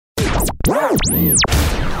You're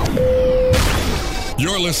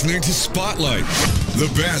listening to Spotlight,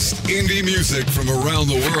 the best indie music from around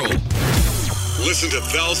the world. Listen to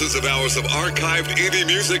thousands of hours of archived indie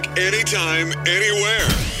music anytime, anywhere.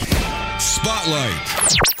 Spotlight.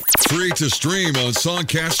 Free to stream on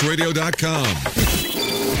songcastradio.com.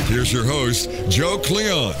 Here's your host, Joe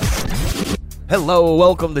Cleon. Hello,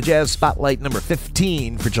 welcome to Jazz Spotlight number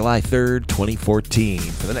 15 for July 3rd, 2014.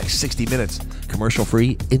 For the next 60 minutes,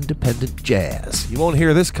 commercial-free, independent jazz. You won't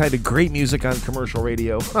hear this kind of great music on commercial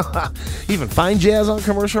radio. Even fine jazz on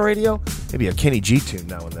commercial radio? Maybe a Kenny G tune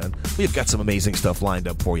now and then. We've got some amazing stuff lined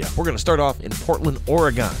up for you. We're going to start off in Portland,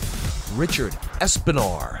 Oregon. Richard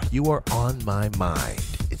Espinor, You Are On My Mind.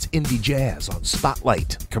 It's indie jazz on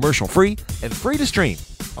Spotlight, commercial-free and free to stream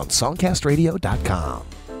on songcastradio.com.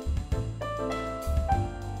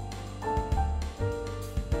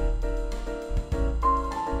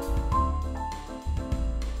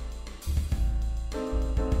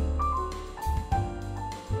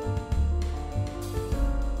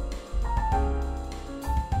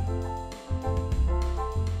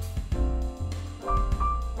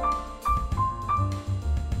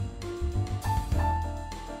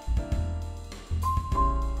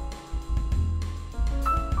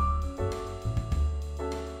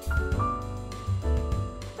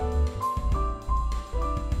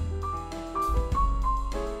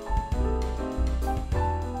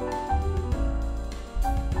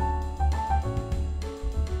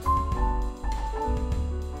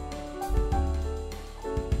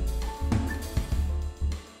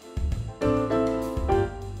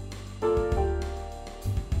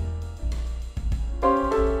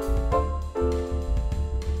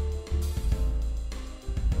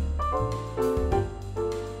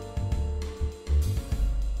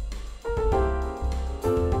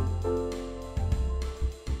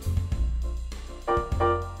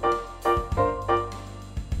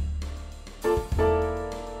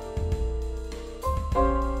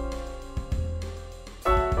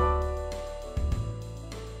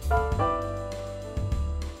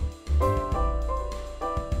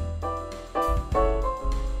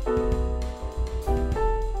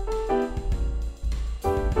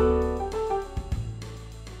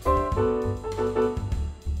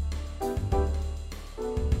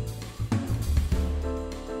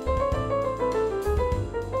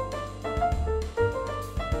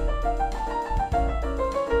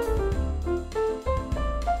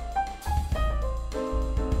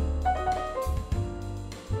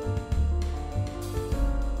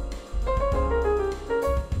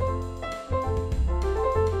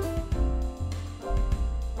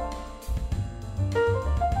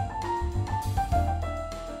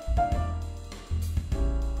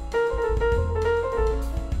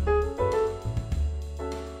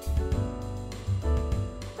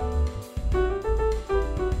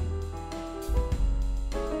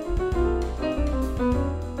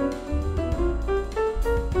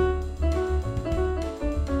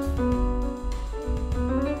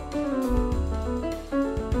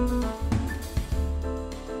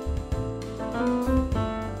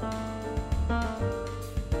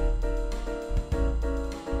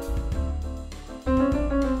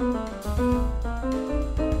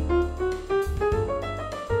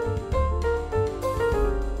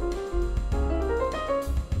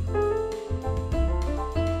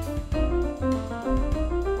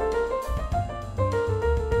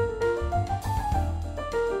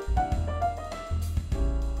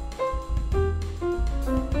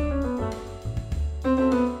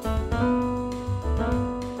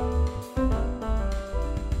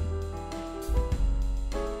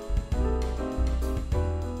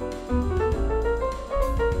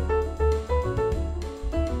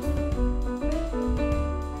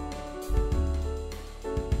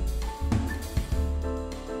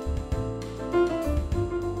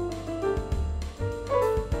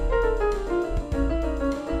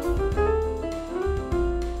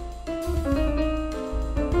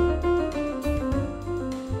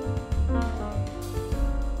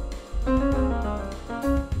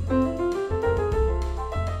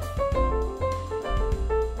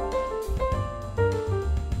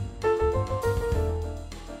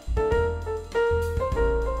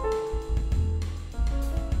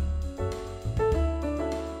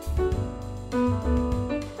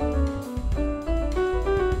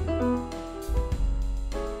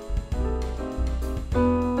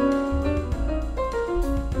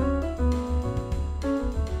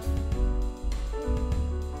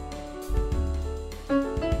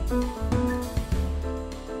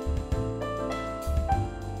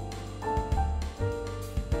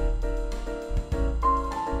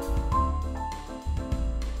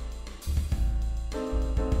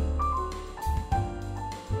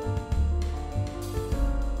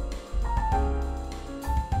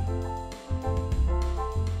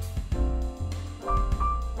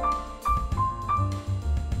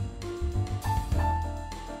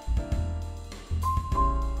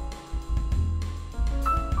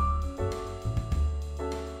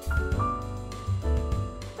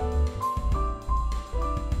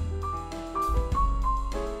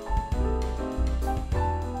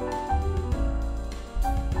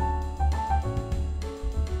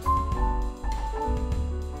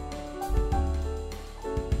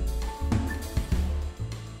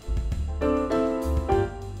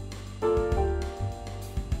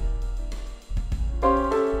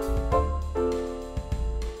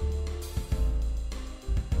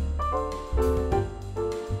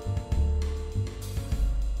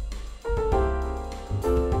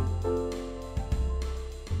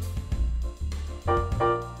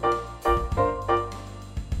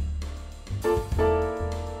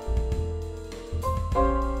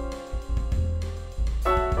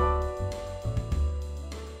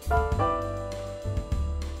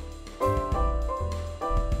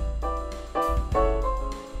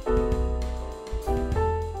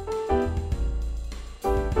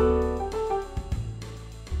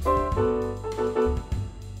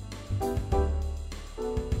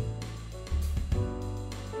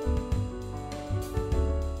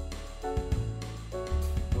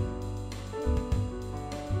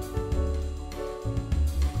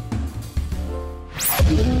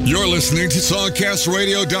 You're listening to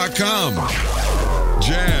SongcastRadio.com.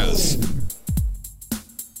 Jazz.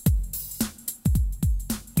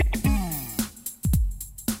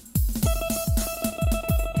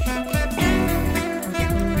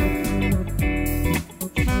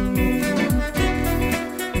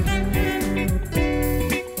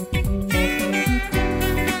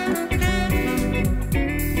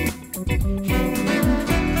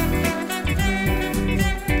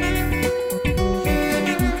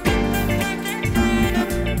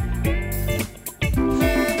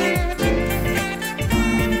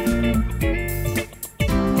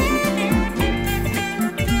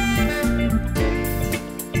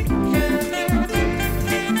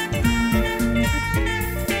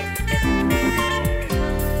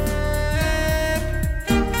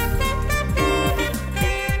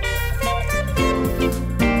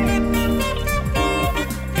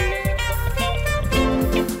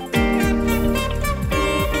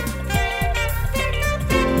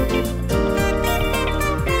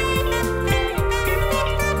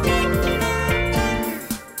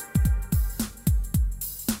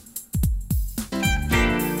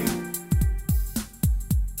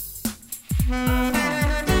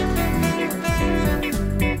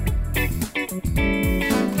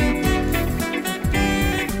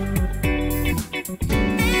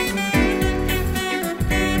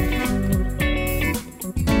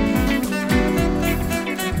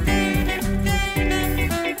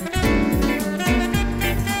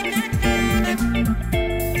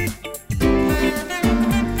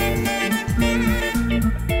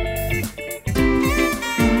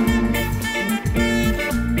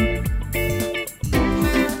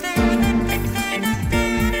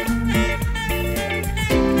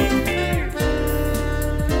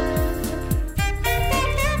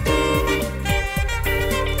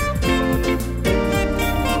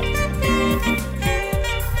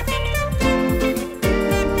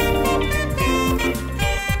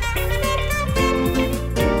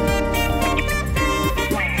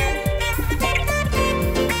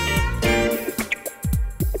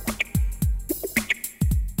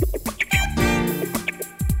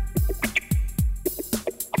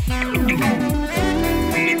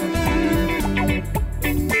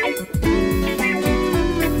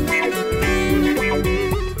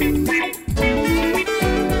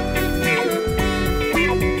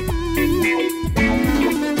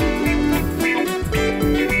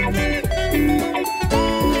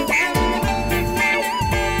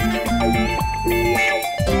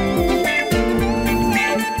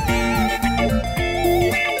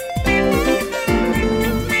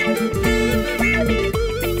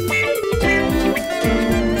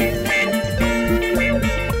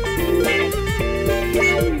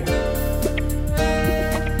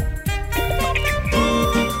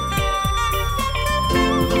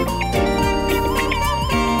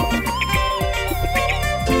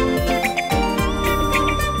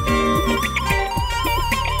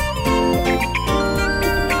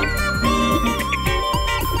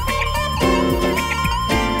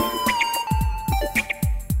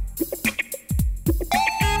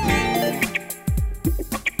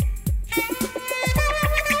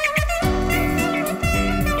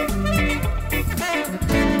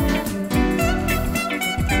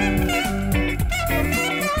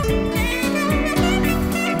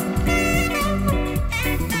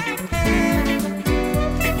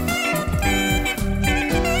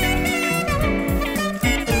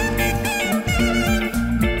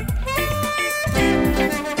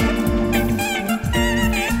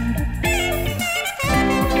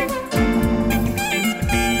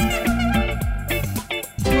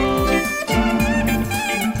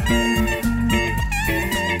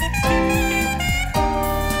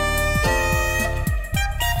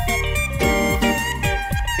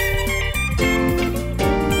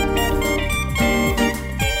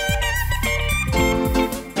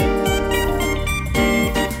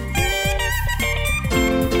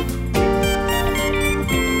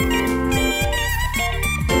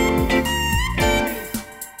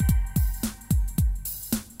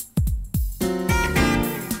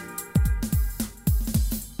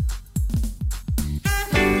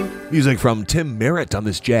 Music from Tim Merritt on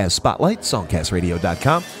this Jazz Spotlight,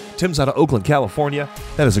 SongcastRadio.com. Tim's out of Oakland, California.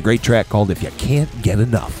 That is a great track called If You Can't Get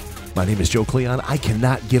Enough. My name is Joe Cleon. I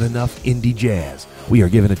cannot get enough indie jazz. We are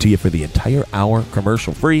giving it to you for the entire hour,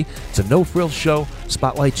 commercial free. It's a no-frills show.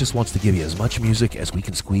 Spotlight just wants to give you as much music as we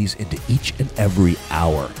can squeeze into each and every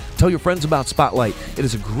hour. Tell your friends about Spotlight. It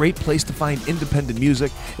is a great place to find independent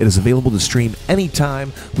music. It is available to stream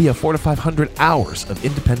anytime. We have 400 to 500 hours of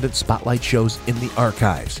independent Spotlight shows in the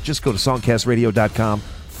archives. Just go to songcastradio.com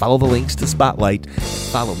Follow the links to Spotlight.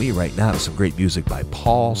 Follow me right now to some great music by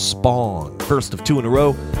Paul Spong. First of two in a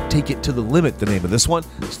row, Take It to the Limit, the name of this one.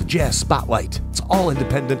 It's the Jazz Spotlight. It's all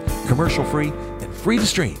independent, commercial-free, and free to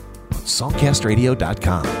stream on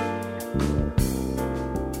songcastradio.com.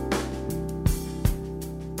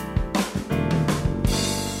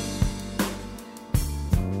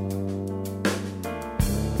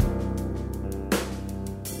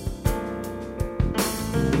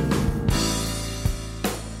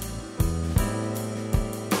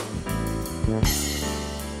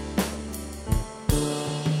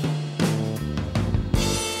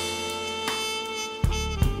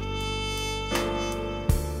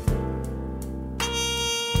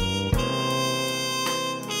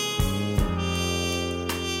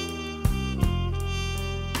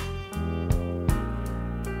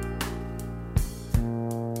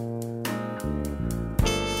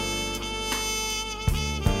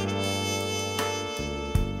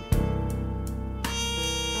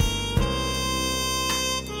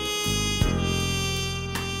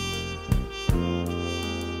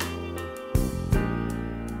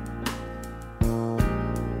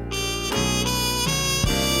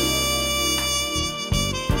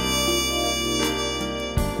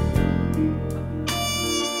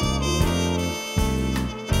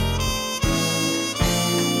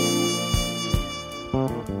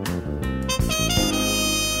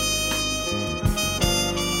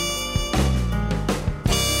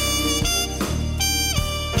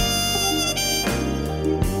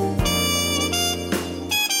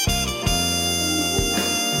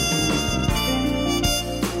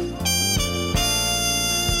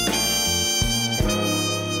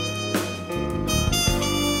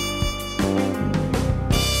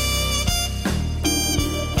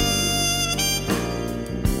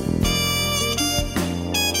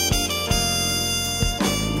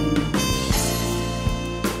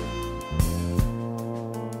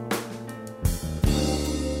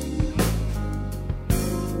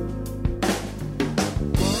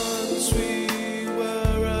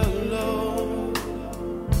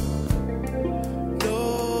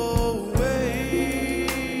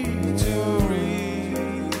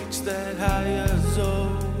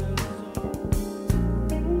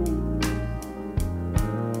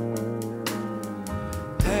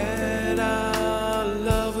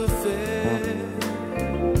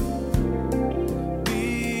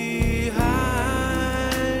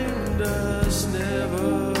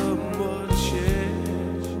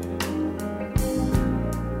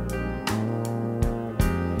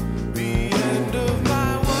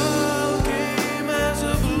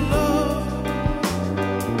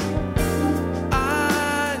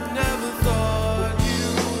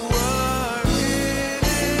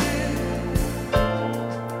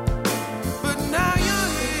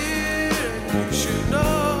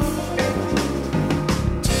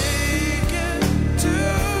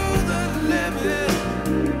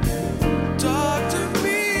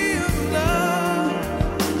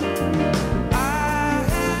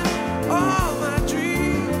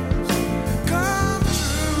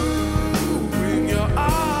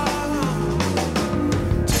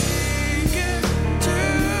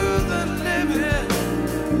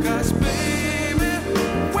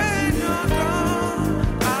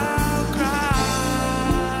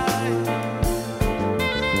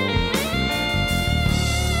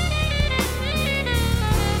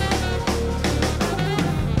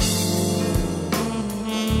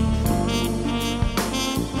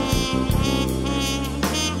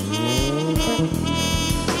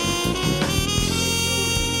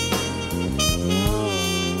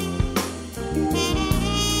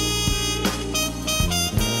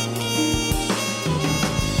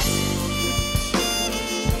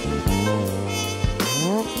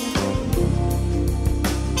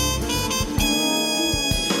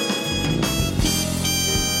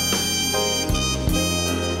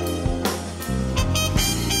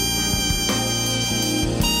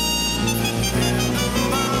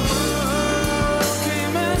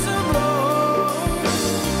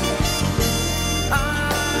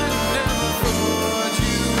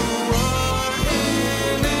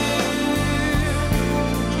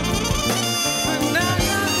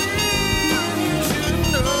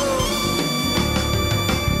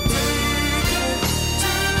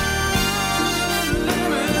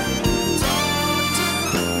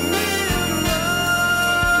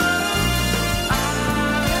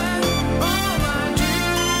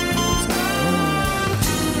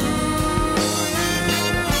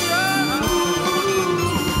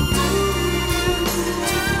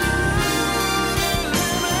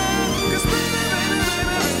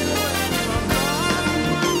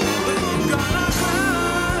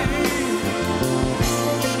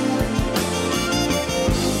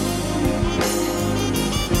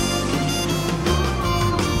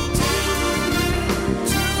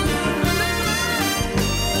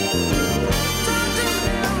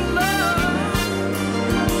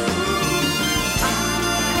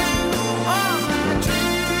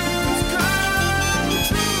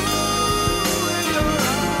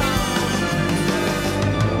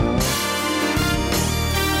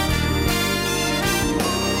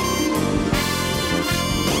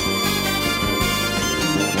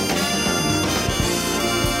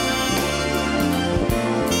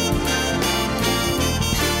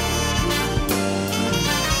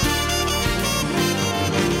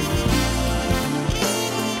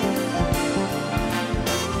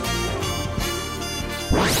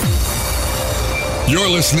 You're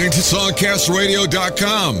listening to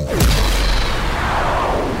SongcastRadio.com.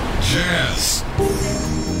 Jazz.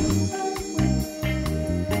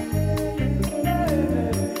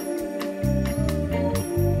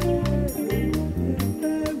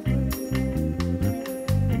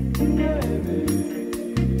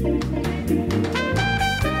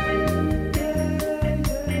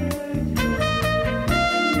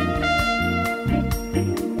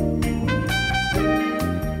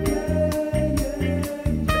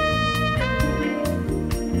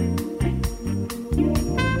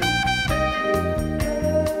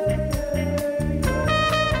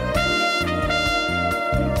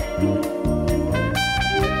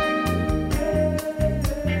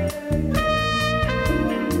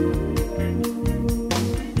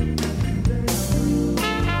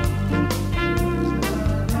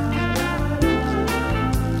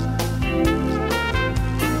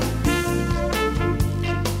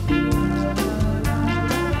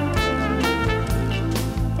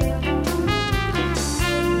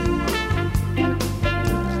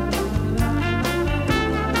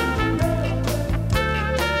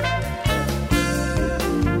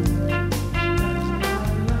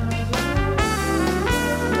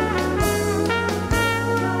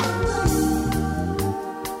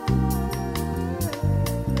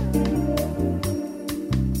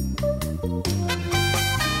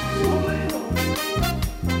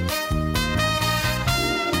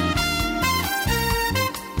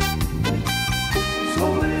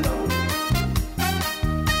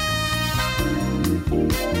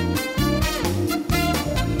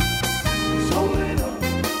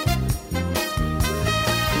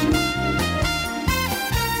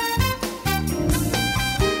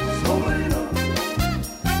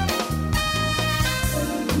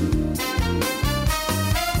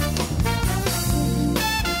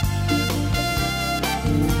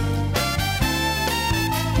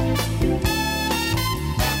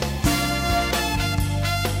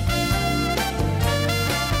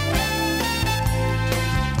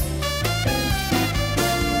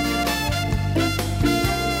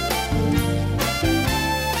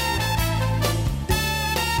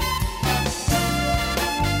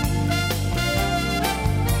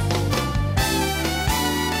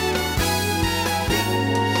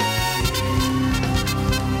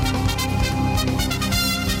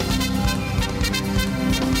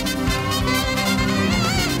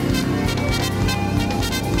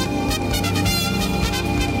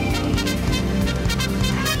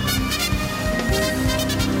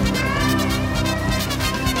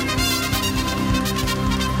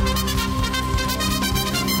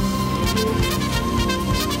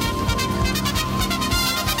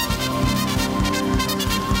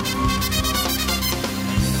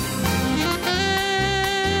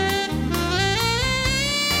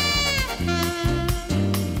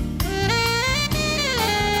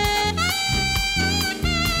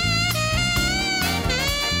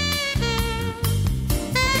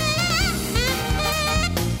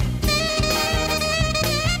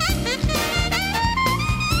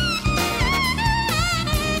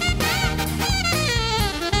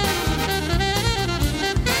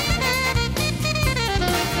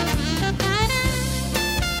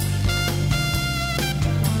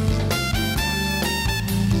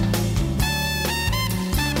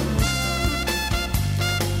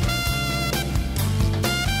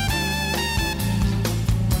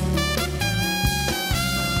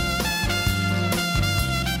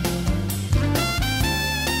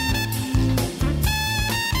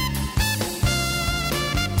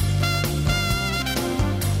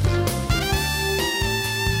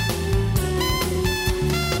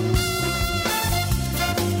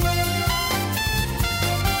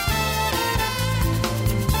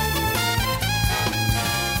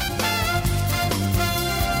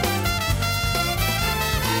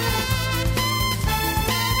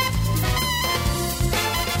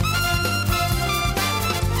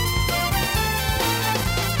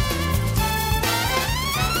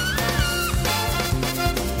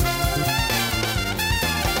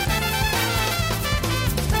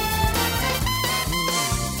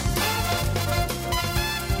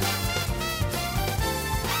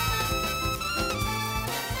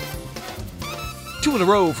 Two in a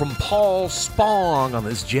row from Paul Spong on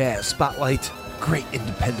this Jazz Spotlight. Great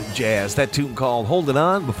independent jazz. That tune called Holding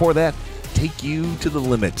On. Before that, Take You to the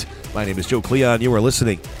Limit. My name is Joe Cleon. You are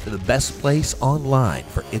listening to the best place online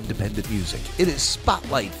for independent music. It is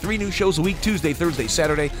Spotlight. 3 new shows a week, Tuesday, Thursday,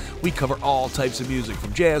 Saturday. We cover all types of music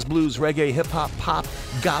from jazz, blues, reggae, hip-hop, pop,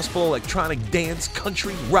 gospel, electronic, dance,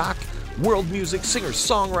 country, rock, world music,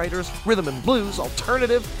 singer-songwriters, rhythm and blues,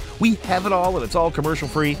 alternative. We have it all, and it's all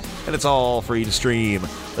commercial-free, and it's all free to stream.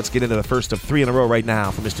 Let's get into the first of 3 in a row right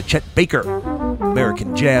now from Mr. Chet Baker,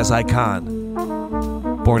 American jazz icon.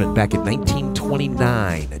 Born back in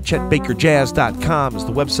 1929. ChetBakerJazz.com is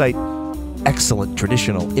the website. Excellent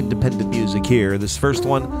traditional independent music here. This first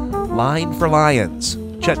one, Line for Lions.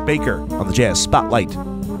 Chet Baker on the Jazz Spotlight.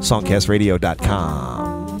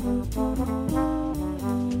 SongcastRadio.com.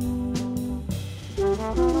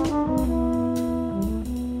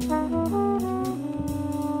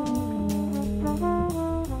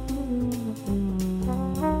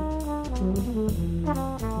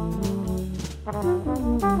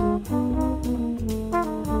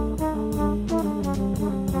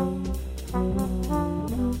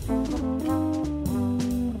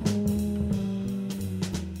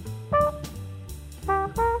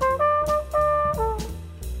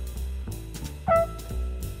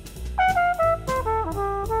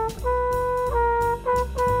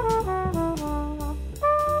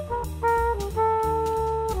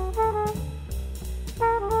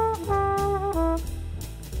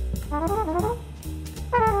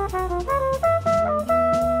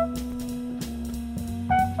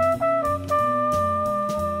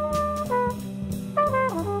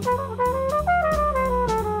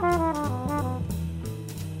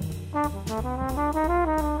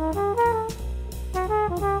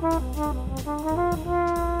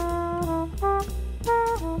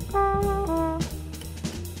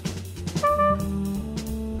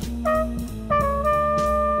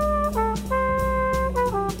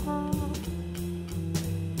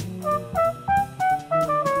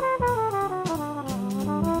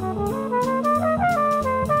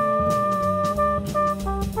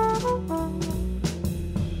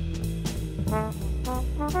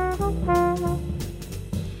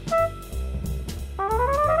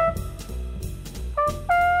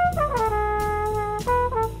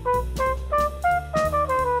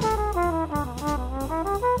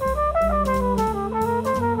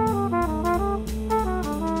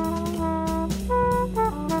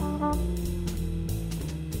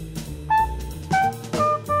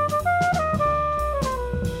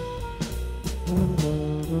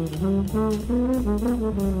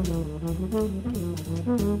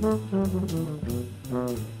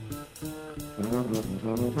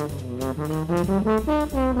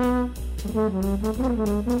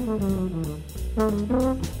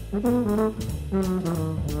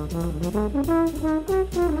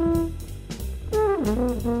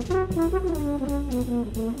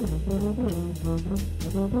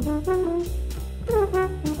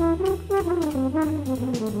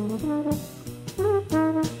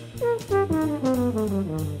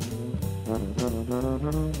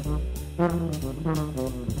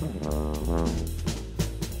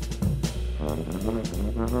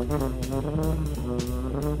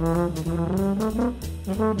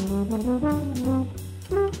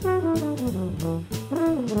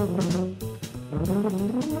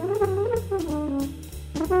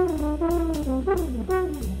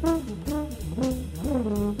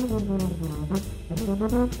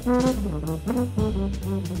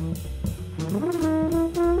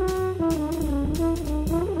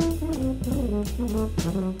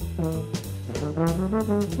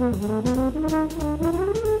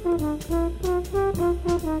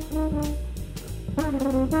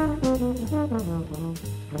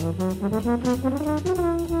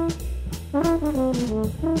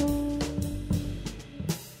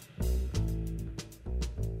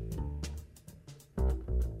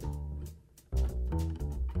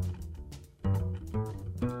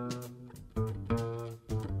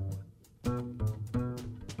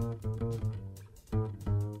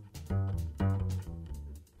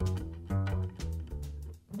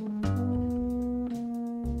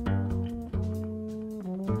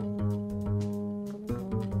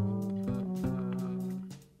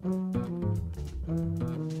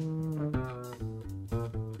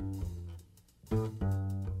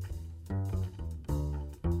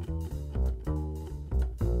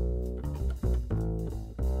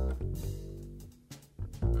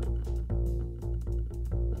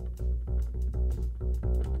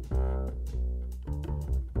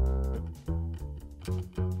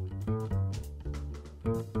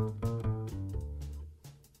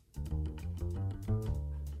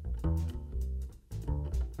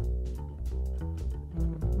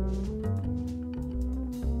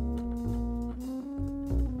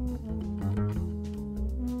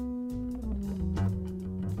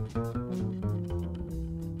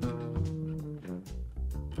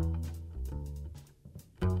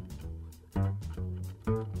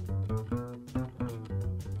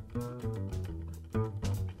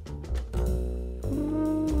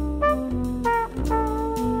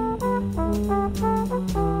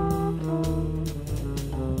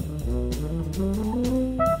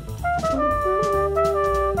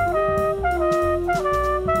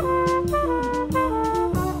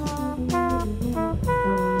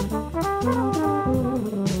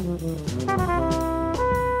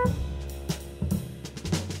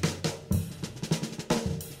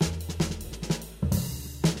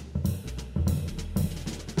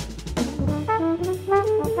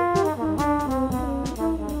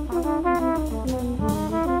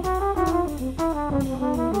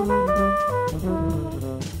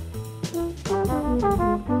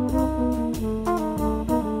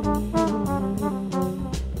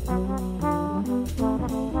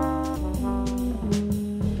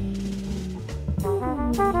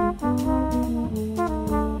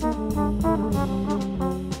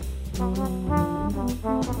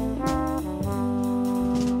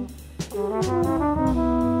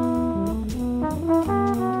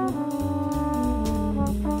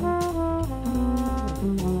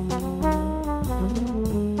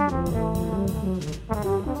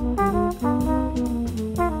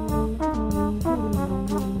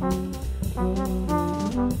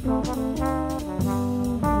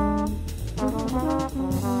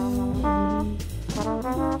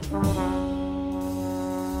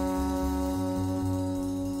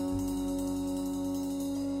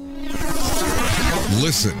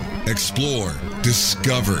 Listen, explore,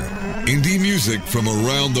 discover indie music from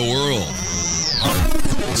around the world.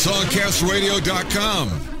 Songcastradio.com.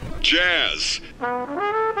 Jazz.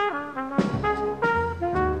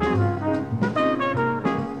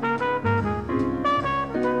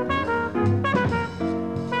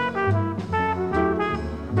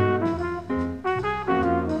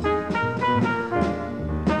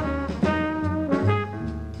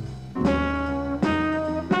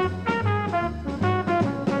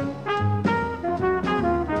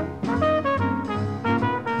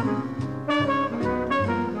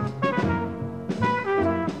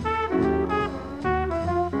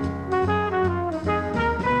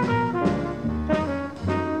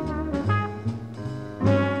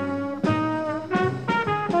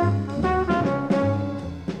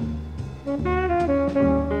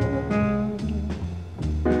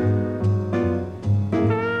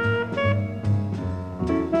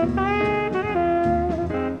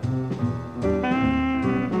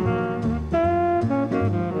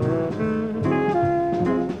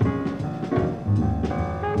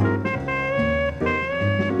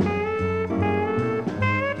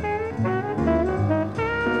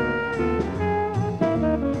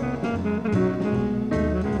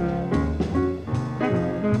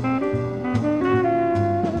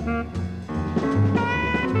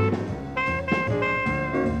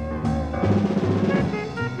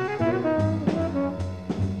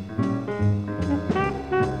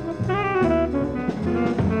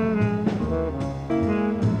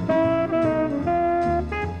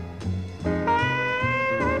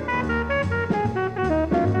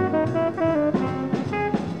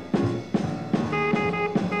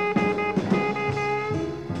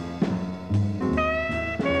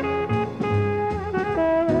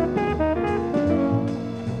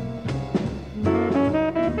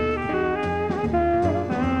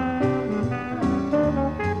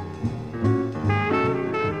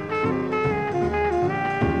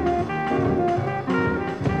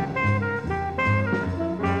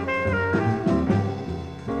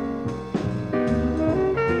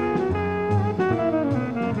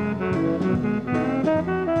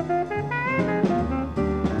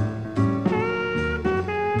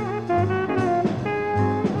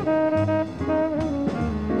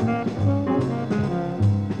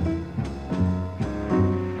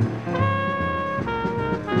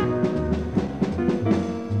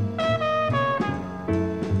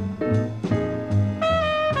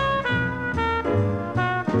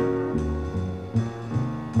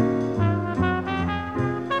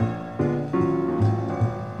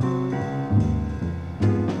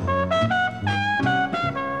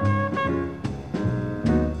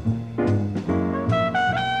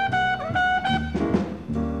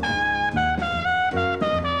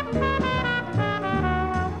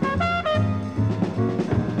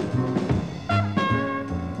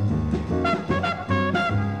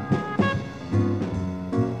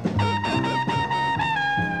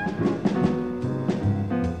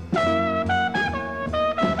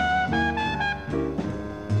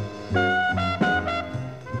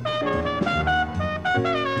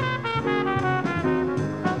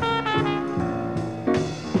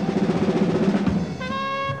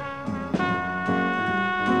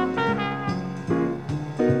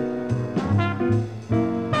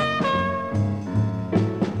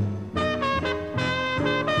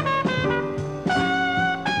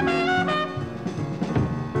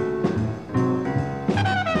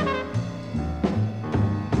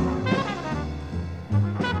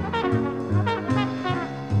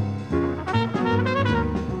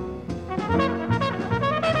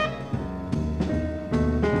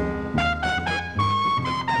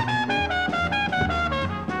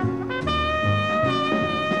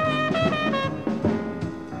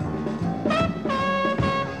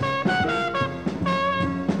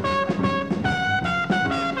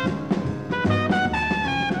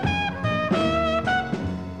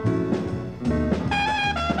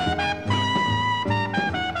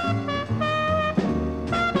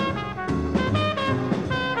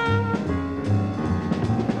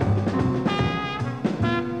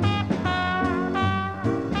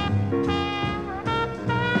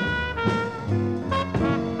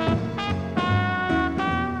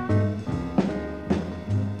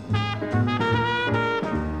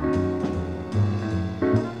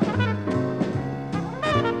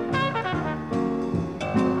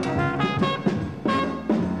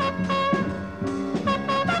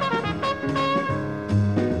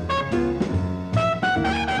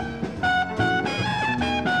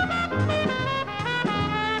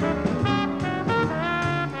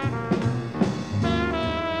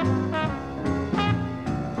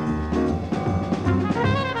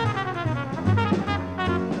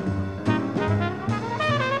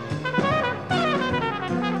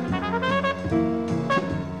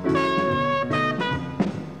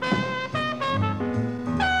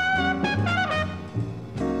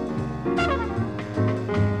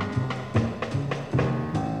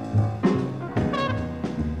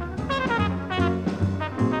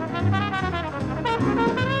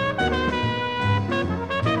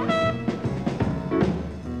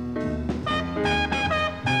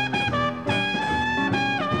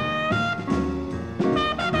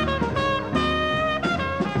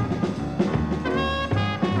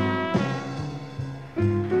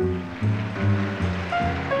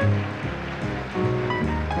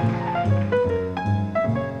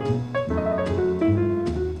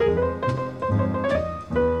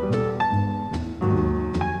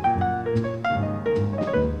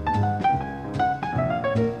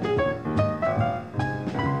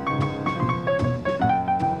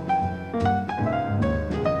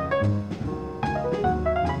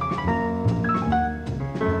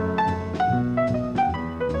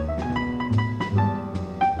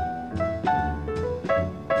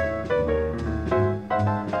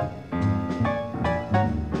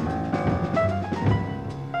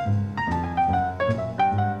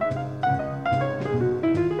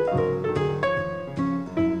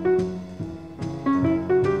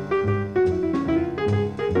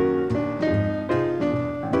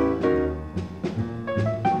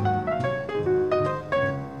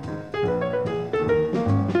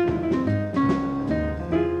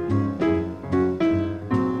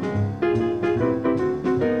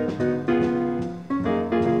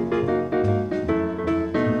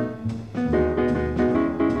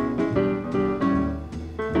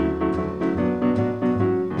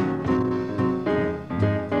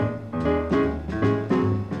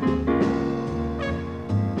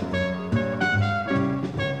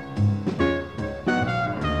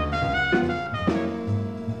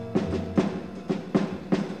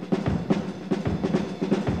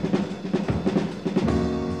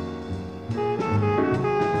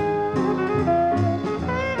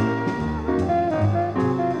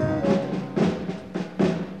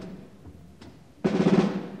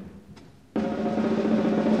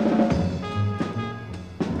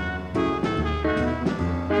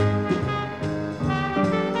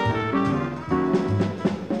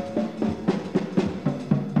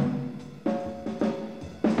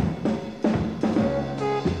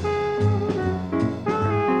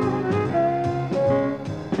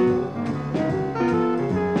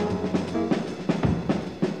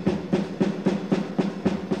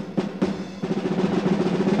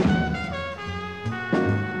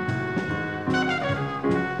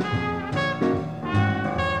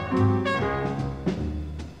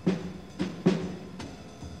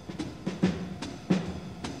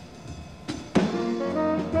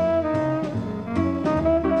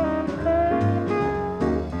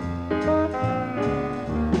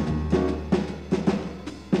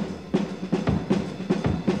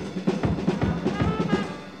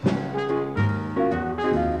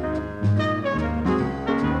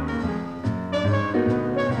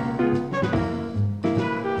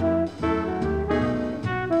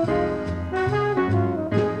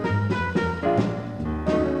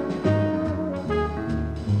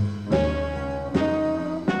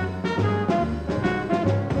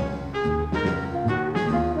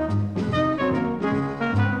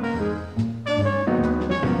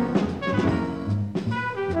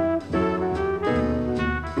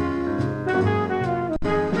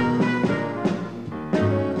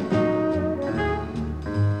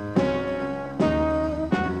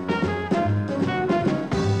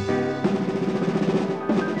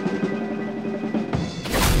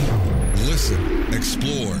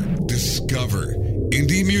 Discover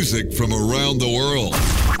indie music from around the world.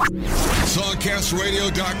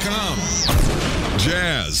 Songcastradio.com.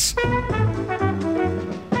 Jazz.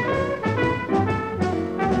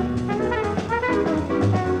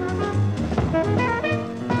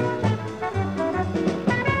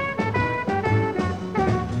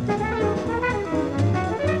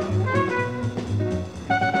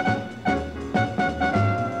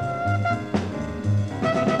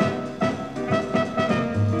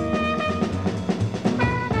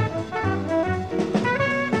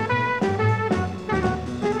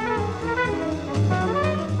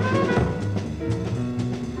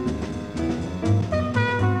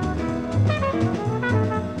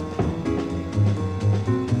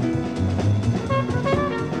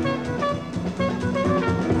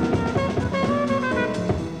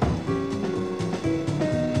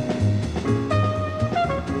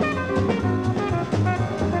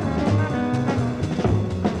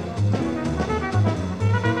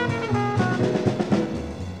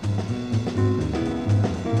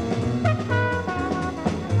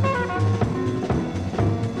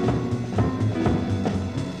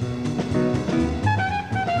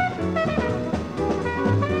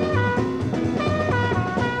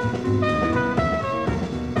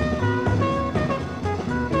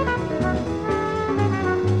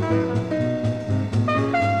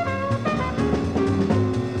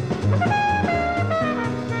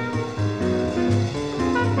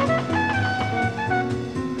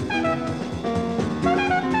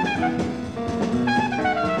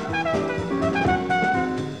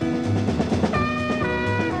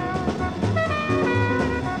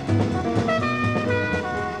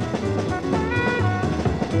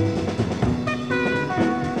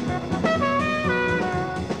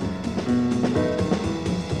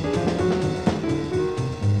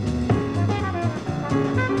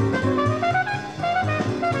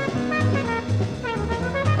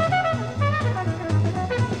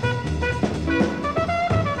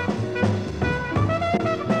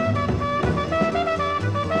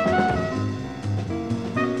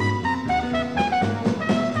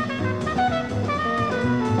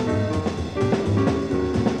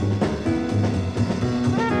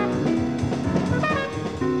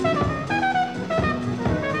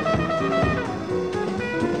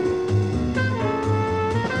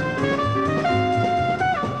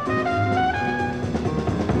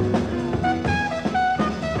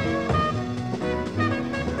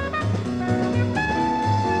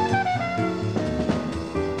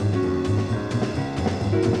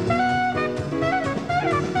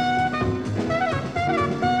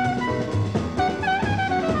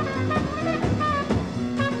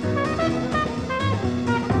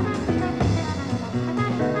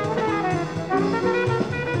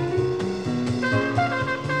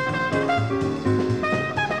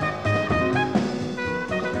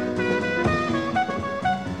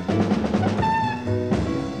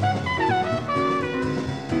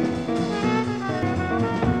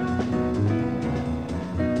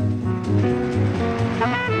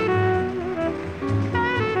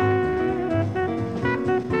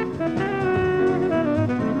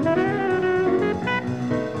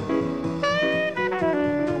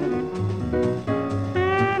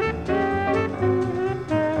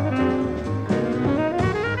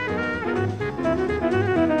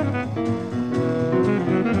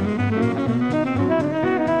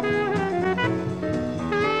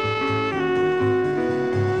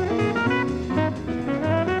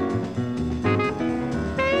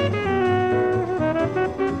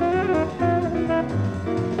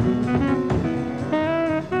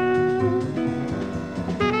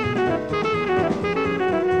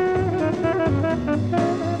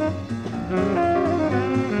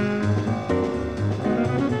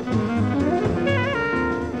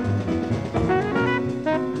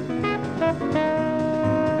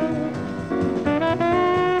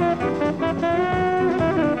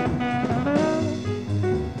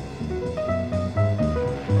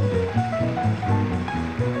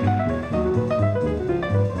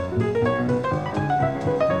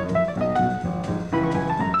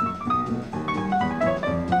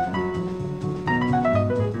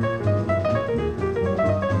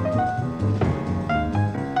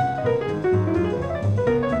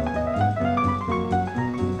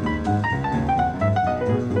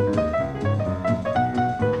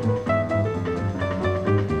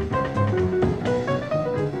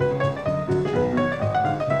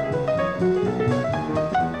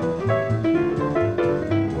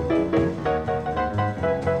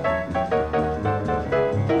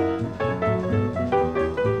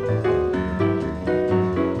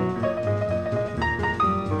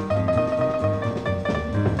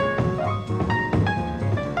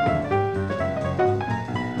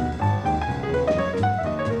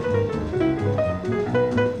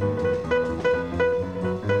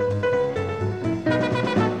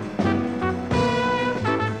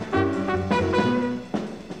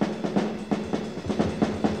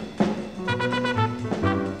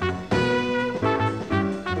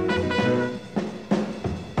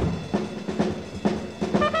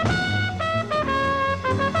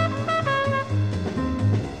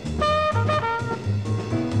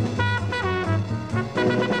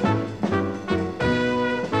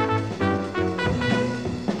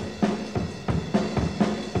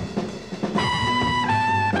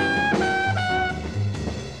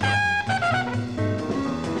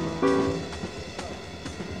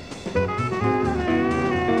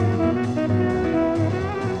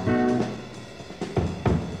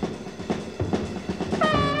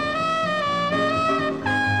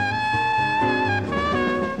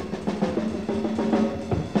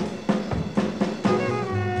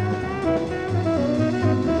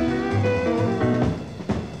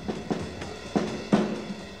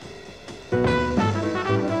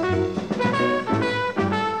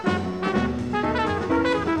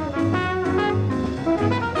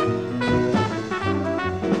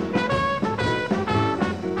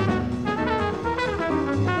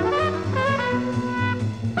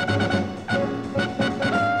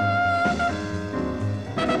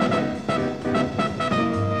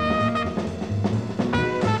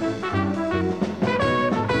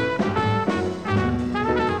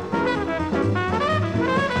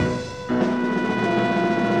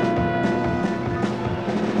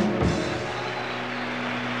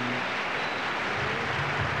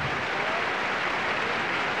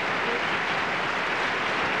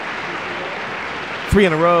 3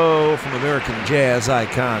 in a row from American jazz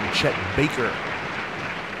icon Chet Baker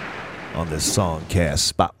on this Songcast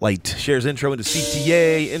Spotlight. Shares intro into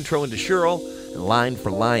CTA, intro into Cheryl, and Line for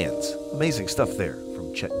Lions. Amazing stuff there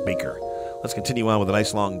from Chet Baker. Let's continue on with a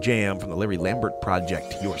nice long jam from the Larry Lambert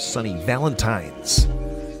Project, Your Sunny Valentines.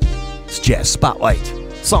 It's Jazz Spotlight,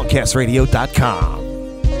 songcastradio.com.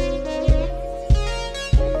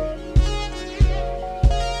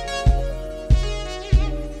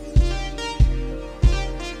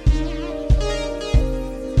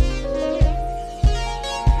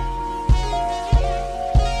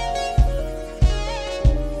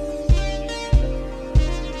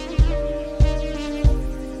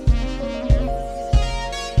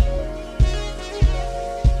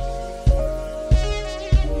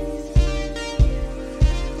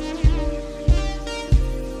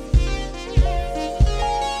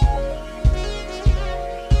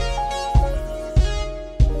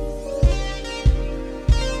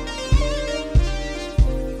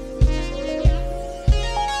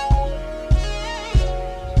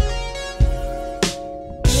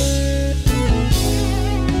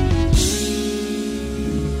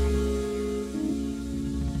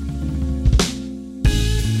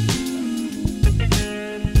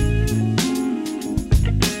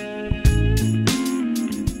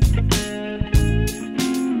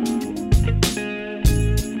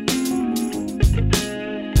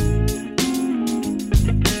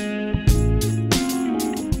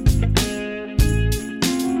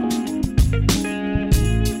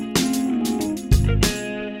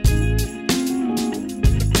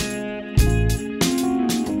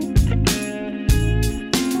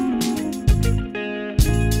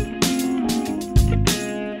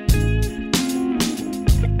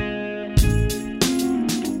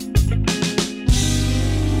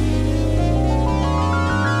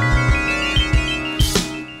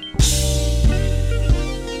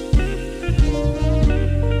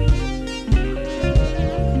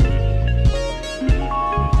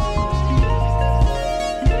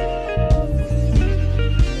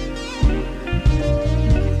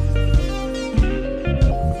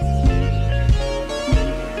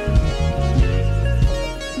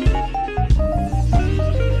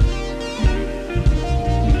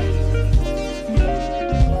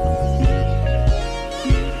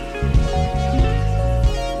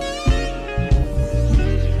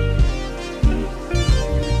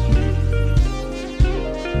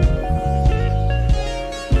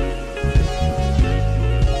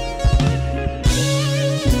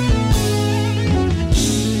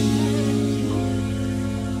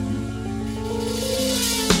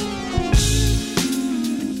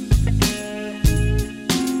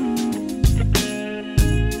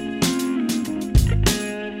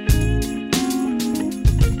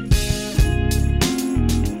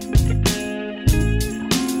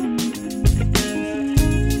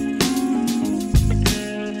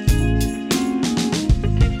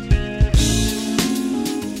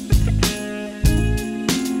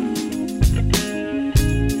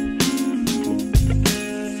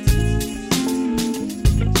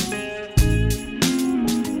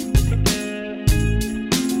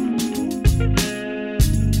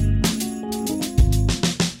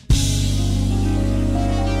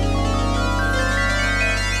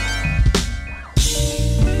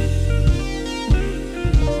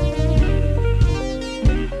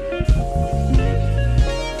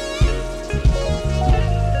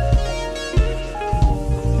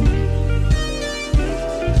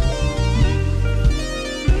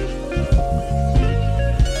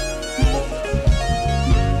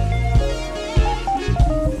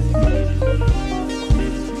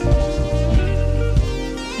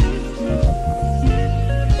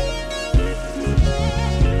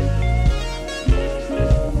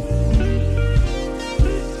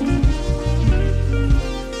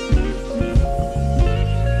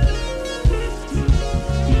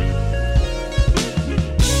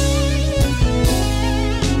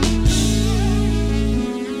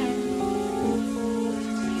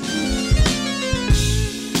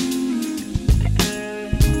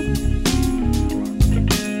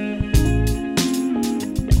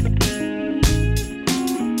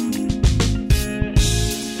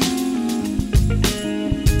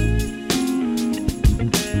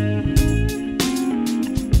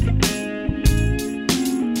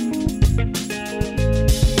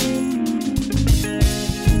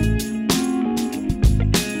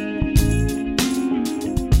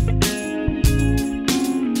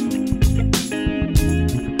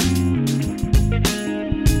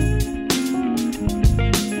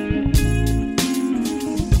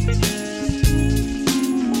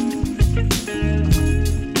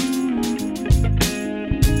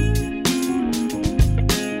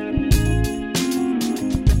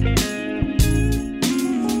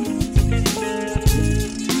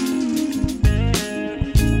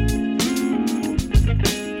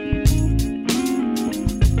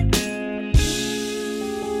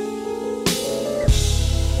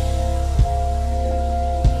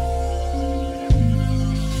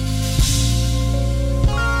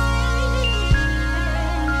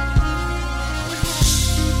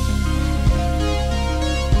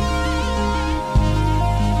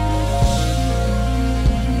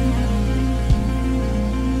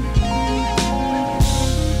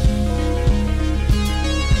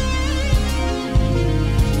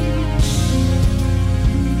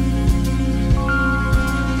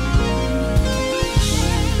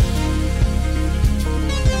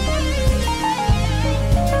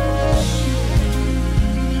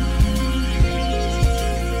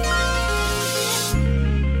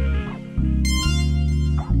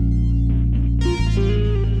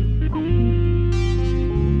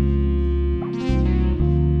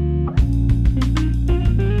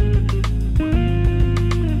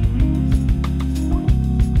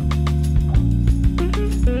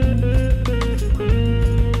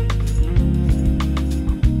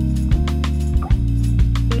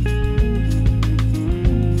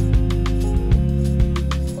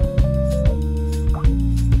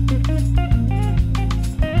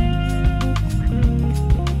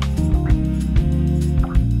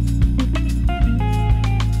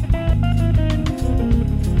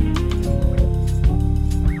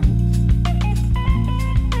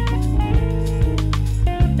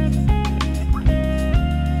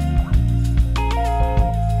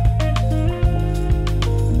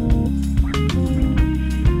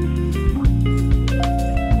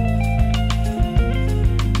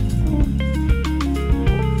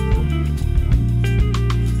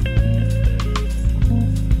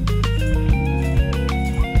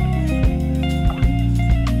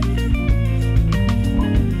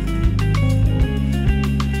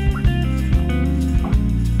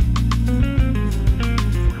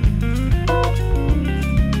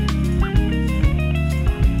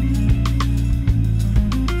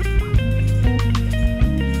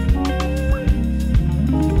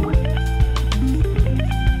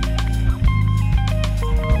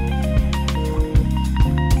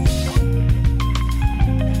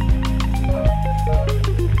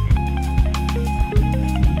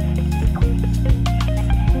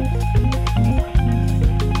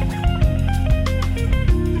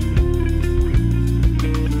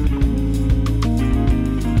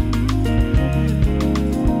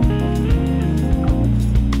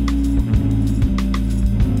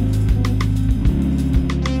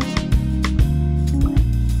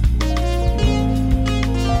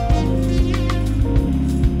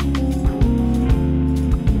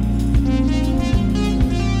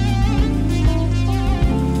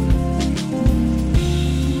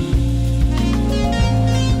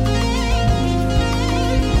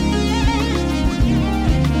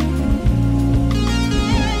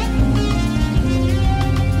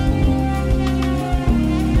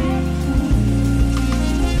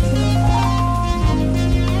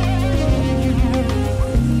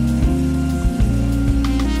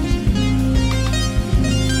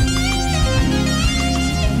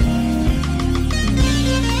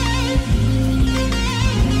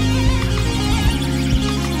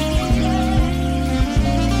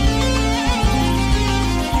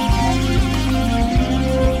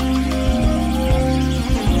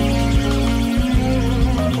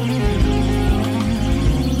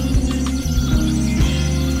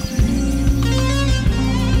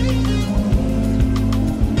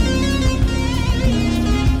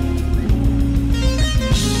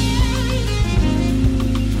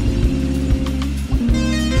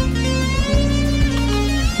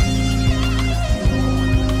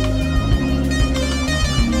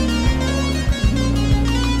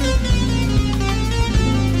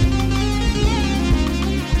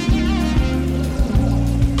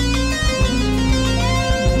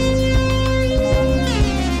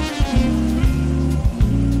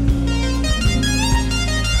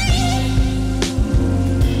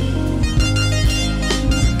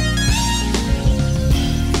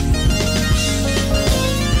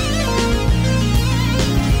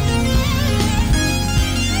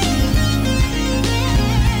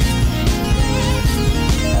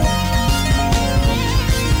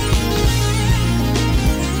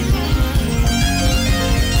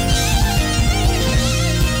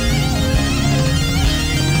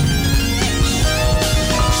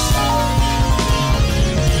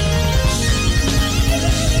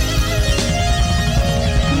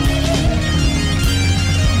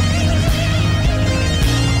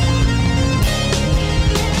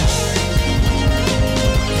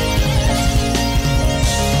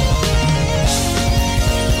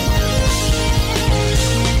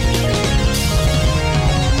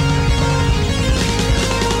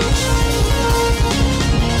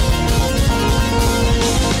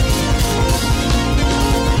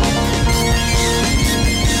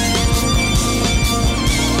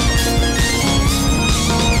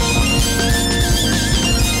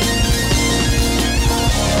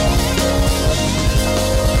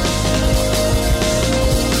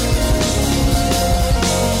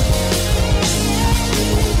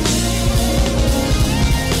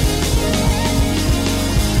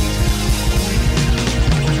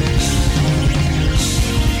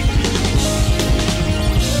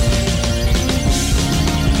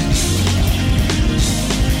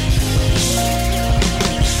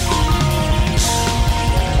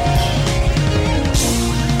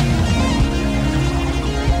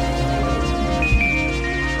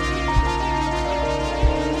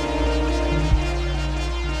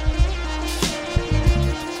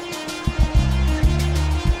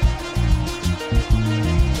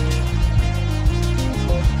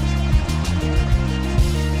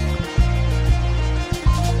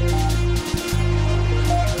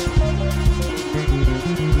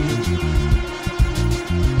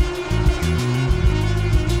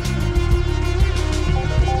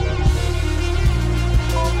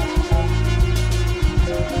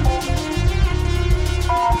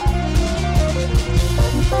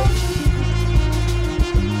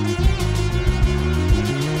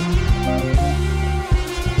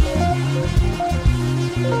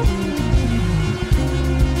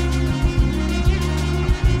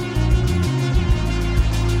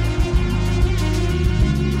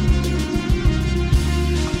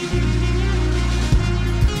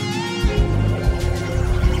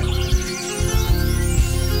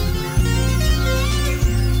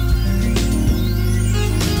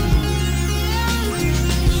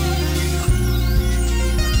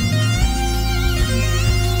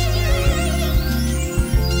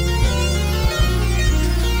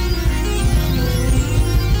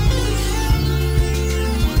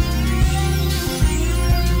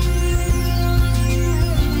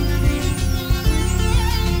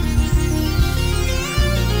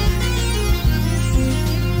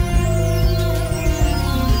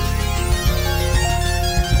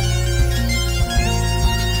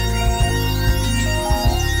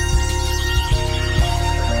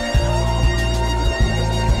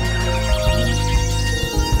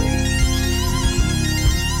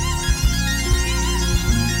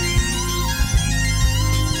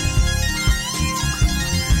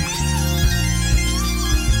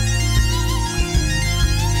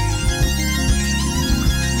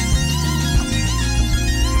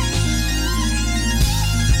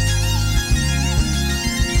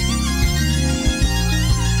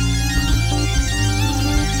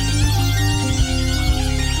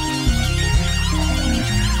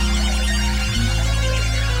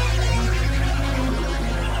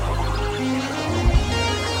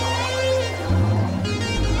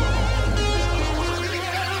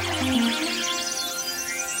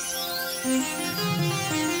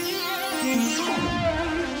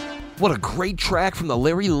 What a great track from the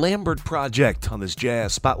Larry Lambert Project on this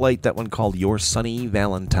Jazz Spotlight. That one called Your Sunny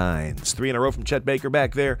Valentines. 3 in a row from Chet Baker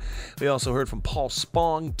back there. We also heard from Paul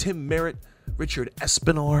Spong, Tim Merritt, Richard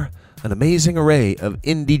Espinor. An amazing array of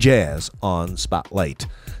indie jazz on Spotlight.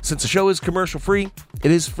 Since the show is commercial free, it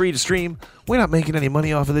is free to stream. We're not making any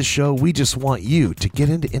money off of this show. We just want you to get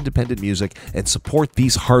into independent music and support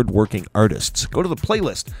these hardworking artists. Go to the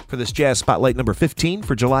playlist for this Jazz Spotlight number 15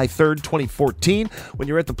 for July 3rd, 2014. When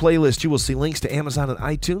you're at the playlist, you will see links to Amazon and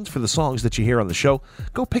iTunes for the songs that you hear on the show.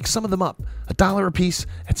 Go pick some of them up. $1 a piece,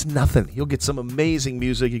 it's nothing. You'll get some amazing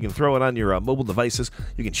music. You can throw it on your mobile devices.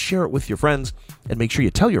 You can share it with your friends. And make sure you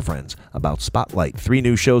tell your friends about Spotlight. 3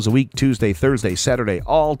 new shows a week, Tuesday, Thursday, Saturday,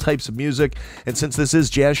 all types of music. And since this is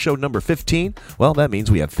Jazz Show number 15, well, that means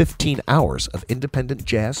we have 15 hours of independent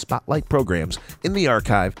Jazz Spotlight programs in the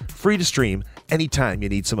archive, free to stream anytime you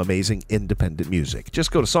need some amazing independent music. Just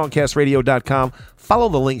go to songcastradio.com, follow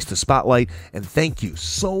the links to Spotlight, and thank you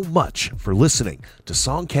so much for listening to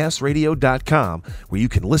songcastradio.com, where you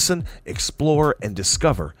can listen, explore, and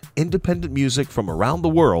discover independent music from around the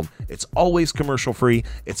world. It's always commercial free,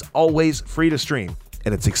 it's always free to stream,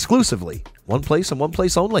 and it's exclusively one place and one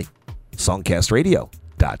place only,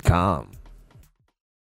 songcastradio.com.